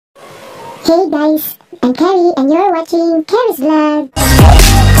Hey guys, I'm Carrie and you're watching Carrie's Vlog.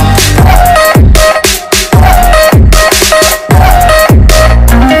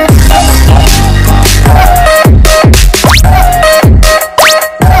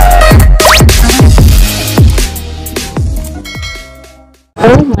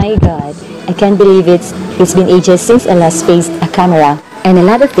 Oh my god, I can't believe it's been ages since I last faced a camera, and a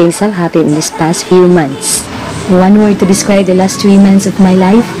lot of things have happened in these past few months. One word to describe the last 3 months of my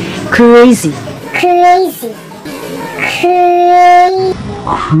life: crazy. Crazy.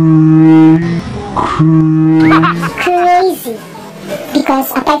 Crazy. Because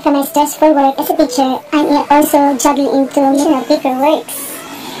apart from my stressful work as a teacher, I'm also juggling into bigger works.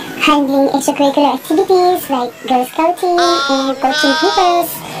 Handling extracurricular activities like Girl Scouting and coaching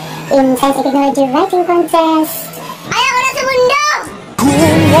pupils in science and technology writing contest. Ayaw ko na sa mundo!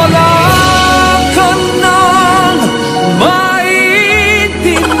 Kung wala ka nang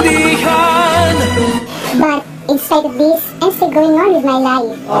maintindihan. But in spite of this, I'm still going on with my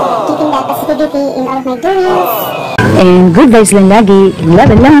life, keeping that positivity in all of my doings. And good vibes lang lagi,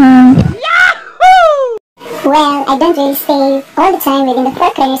 laban lang! Well, I don't really stay all the time within the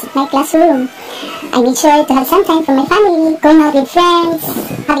four corners of my classroom. I make sure to have some time for my family, going out with friends,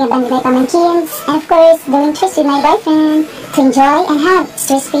 having a band with my pamangkins, and of course, doing trips with my boyfriend to enjoy and have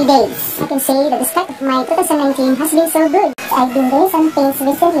stress-free days. I can say that the start of my 2019 has been so good. I've been doing some things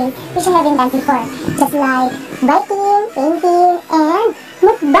recently which I haven't done before, just like biking, painting, and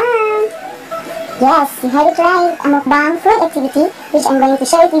mukbang. Yes, you heard it right, a mukbang food activity which I'm going to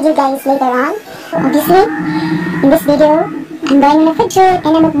share it with you guys later on. Obviously, in this video, I'm going on a food trip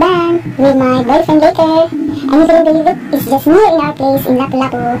and a mukbang with my boyfriend later. And if you believe it, it's just me in our place in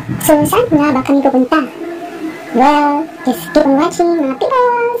Lapu-Lapu. So saan nga ba kami pupunta? Well, just keep on watching mga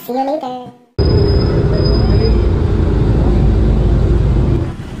people. See you later.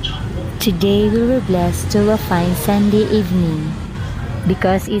 Today we were blessed to a fine Sunday evening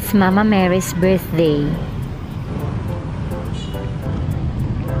because it's Mama Mary's birthday.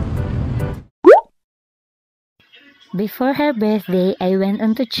 Before her birthday, I went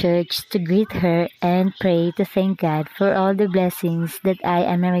onto church to greet her and pray to thank God for all the blessings that I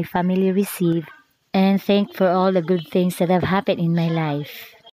and my family received, and thank for all the good things that have happened in my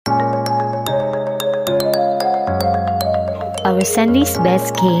life. Our Sunday's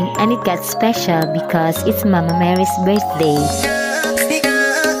best came, and it got special because it's Mama Mary's birthday.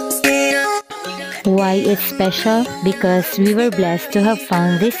 Why it's special? Because we were blessed to have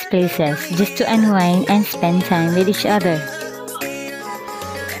found these places just to unwind and spend time with each other.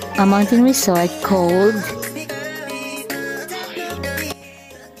 A mountain resort called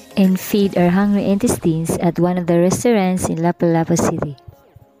and feed our hungry intestines at one of the restaurants in Lapu-Lapu City.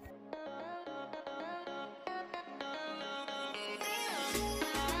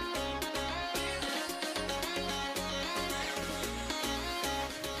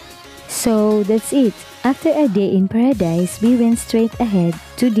 So that's it. After a day in paradise, we went straight ahead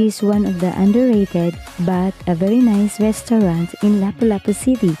to this one of the underrated but a very nice restaurant in Lapu-Lapu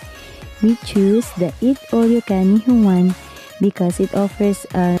City. We choose the Eat All You Can Juan because it offers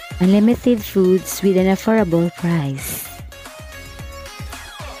unlimited foods with an affordable price.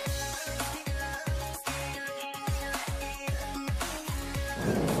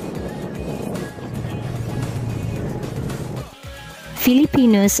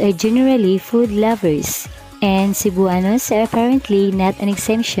 Filipinos are generally food lovers, and Cebuanos are apparently not an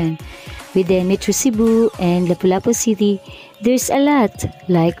exemption. Within Metro Cebu and Lapu-Lapu City, there's a lot,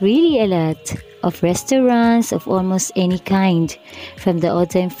 like really a lot, of restaurants of almost any kind, from the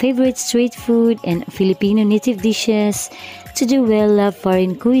all-time favorite street food and Filipino native dishes to the well-loved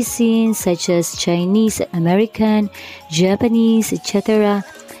foreign cuisines such as Chinese, American, Japanese, etc.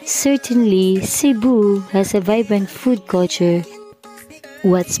 Certainly, Cebu has a vibrant food culture.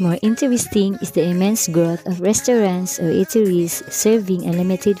 What's more interesting is the immense growth of restaurants or eateries serving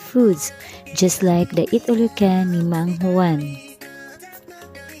unlimited foods, just like the Eat All You Can ni Mang Juan.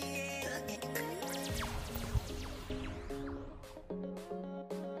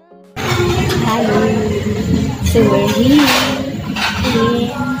 Hello! So we're here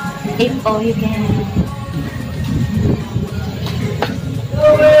in Eat All You Can.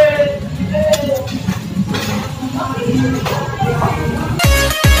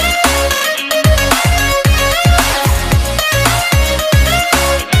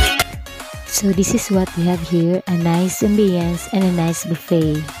 So this is what we have here, a nice ambience and a nice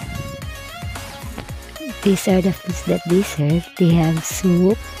buffet. These are the foods that they serve. They have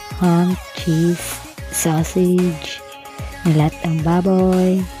soup, ham, cheese, sausage, nilatang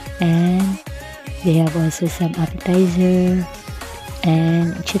baboy, and they have also some appetizer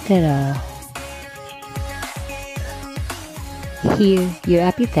and etc. Here, your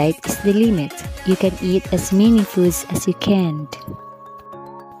appetite is the limit. You can eat as many foods as you can.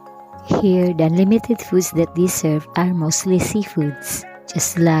 Here, the unlimited foods that they serve are mostly seafoods,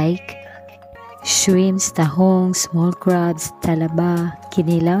 just like shrimps, tahong, small crabs, talaba,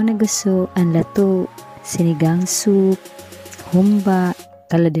 kinilaw na guso, anlato, sinigang soup, humba,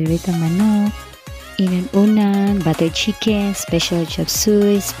 kaladeretang manok, inan-unan, buttered chicken, special chop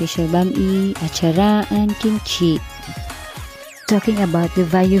suey, special bami, achara, and kimchi. Talking about the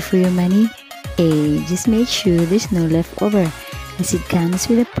value for your money, just make sure there's no leftover, as it comes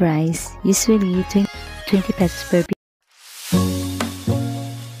with a price, usually 20 pesos per piece.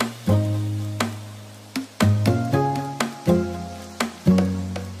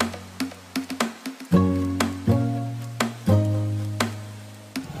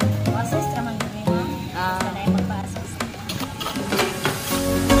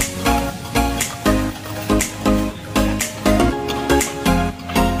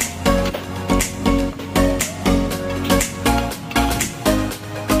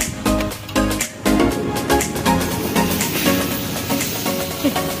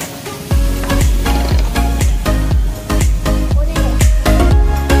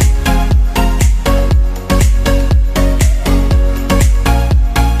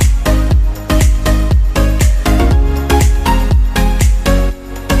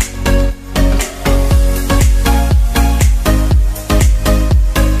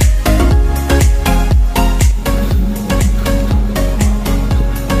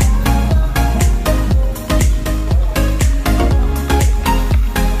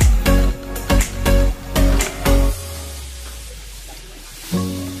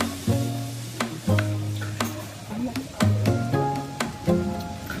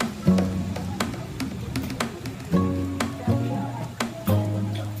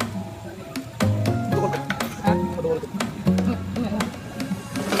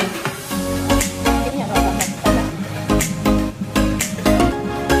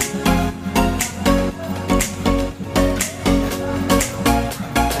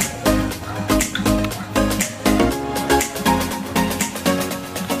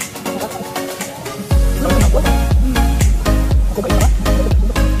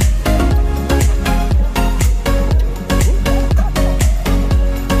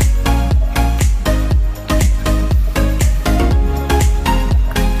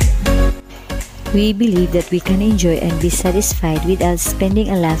 We believe that we can enjoy and be satisfied without spending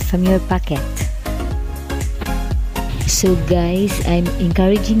a lot from your pocket. So guys, I'm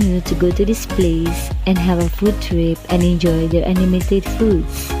encouraging you to go to this place and have a food trip and enjoy their unlimited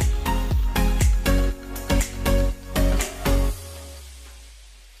foods.